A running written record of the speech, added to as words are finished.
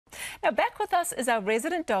Now, back with us is our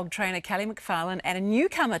resident dog trainer, Kelly McFarlane, and a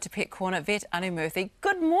newcomer to Pet Corner, vet Anu Murphy.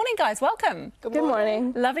 Good morning, guys. Welcome. Good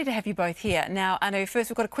morning. Lovely to have you both here. Now, Anu, first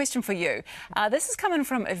we've got a question for you. This is coming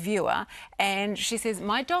from a viewer, and she says,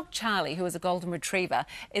 my dog Charlie, who is a golden retriever,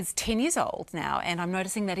 is 10 years old now, and I'm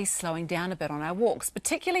noticing that he's slowing down a bit on our walks,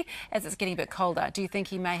 particularly as it's getting a bit colder. Do you think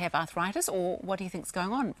he may have arthritis, or what do you think's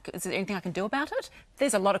going on? Is there anything I can do about it?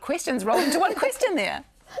 There's a lot of questions rolled into one question there.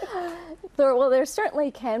 Well, there certainly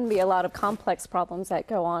can be a lot of complex problems that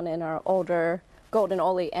go on in our older golden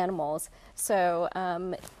Ollie animals. So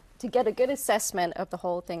to get a good assessment of the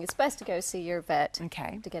whole thing, it's best to go see your vet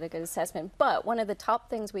to get a good assessment. But one of the top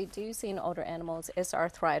things we do see in older animals is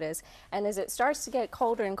arthritis. And as it starts to get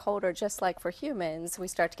colder and colder, just like for humans, we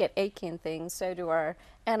start to get achy and things, so do our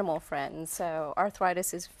animal friends. So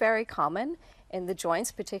arthritis is very common in the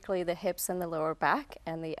joints, particularly the hips and the lower back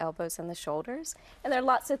and the elbows and the shoulders. And there are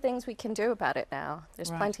lots of things we can do about it now. There's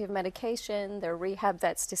plenty of medication, there are rehab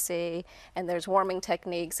vets to see, and there's warming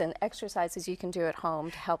techniques and exercises you can do at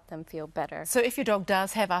home to help them feel better. So if your dog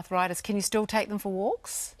does have arthritis, can you still take them for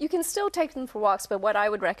walks? You can still take them for walks, but what I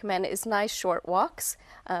would recommend is nice short walks,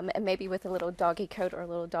 and maybe with a little doggy coat or a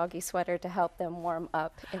little doggy sweater to help them warm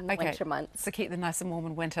up in the winter months. So keep them nice and warm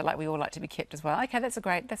in winter, like we all like to be kept as well. Okay, that's a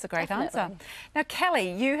great Definitely. answer. Now,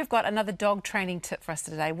 Kelly, you have got another dog training tip for us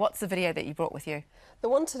today. What's the video that you brought with you? The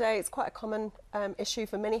one today is quite a common issue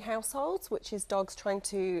for many households, which is dogs trying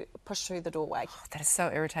to push through the doorway. Oh, that is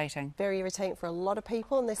so irritating. Very irritating for a lot of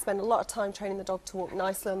people, and they spend a lot of time training the dog to walk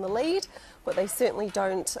nicely on the lead, but they certainly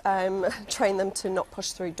don't train them to not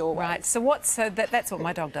push through doorways. Right, so that's what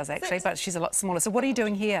my dog does actually, but she's a lot smaller. So what are you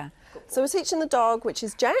doing here? So we're teaching the dog, which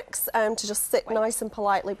is Jax, to just sit nice and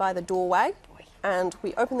politely by the doorway. And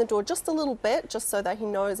we open the door just a little bit, just so that he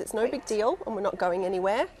knows it's no big deal and we're not going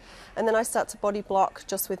anywhere. And then I start to body block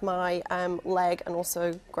just with my leg, and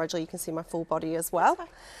also gradually you can see my full body as well.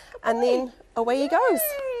 And then away he goes,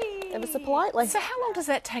 ever so politely. So how long does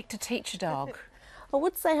that take to teach a dog? I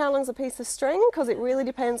would say how long's a piece of string, because it really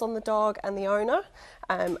depends on the dog and the owner.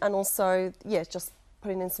 And also, yeah, just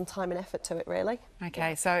putting in some time and effort to it, really.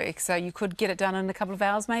 Okay, so you could get it done in a couple of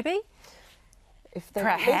hours maybe? If they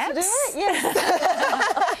Perhaps. need to do it,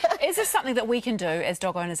 yes. Is this something that we can do as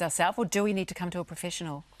dog owners ourselves, or do we need to come to a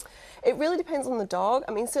professional? It really depends on the dog.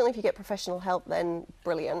 I mean, certainly if you get professional help, then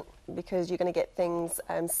brilliant, because you're going to get things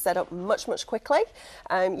set up much quickly.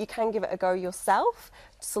 You can give it a go yourself,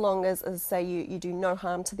 so long as I say, you do no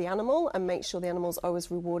harm to the animal and make sure the animal's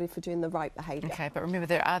always rewarded for doing the right behaviour. Okay, but remember,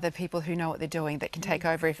 there are other people who know what they're doing that can take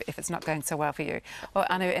over if it's not going so well for you. Well,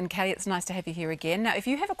 Anu and Kelly, it's nice to have you here again. Now, if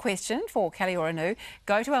you have a question for Kelly or Anu,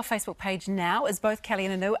 go to our Facebook page now, as both Kelly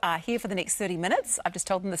and Anu are here for the next 30 minutes. I've just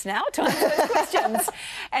told them this now to answer those questions.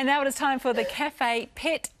 And now it is time for the Cafe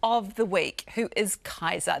Pet of the Week, who is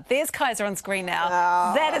Kaiser. There's Kaiser on screen now.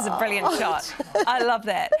 Oh. That is a brilliant shot. I love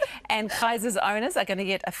that. And Kaiser's owners are going to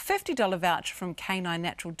get a $50 voucher from Canine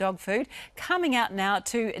Natural Dog Food, coming out now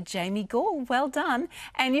to Jamie Gall. Well done.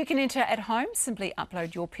 And you can enter at home. Simply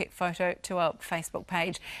upload your pet photo to our Facebook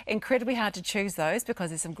page. Incredibly hard to choose those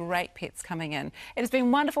because there's some great pets coming in. It has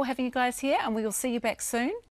been wonderful having you guys here, and we will see you back soon.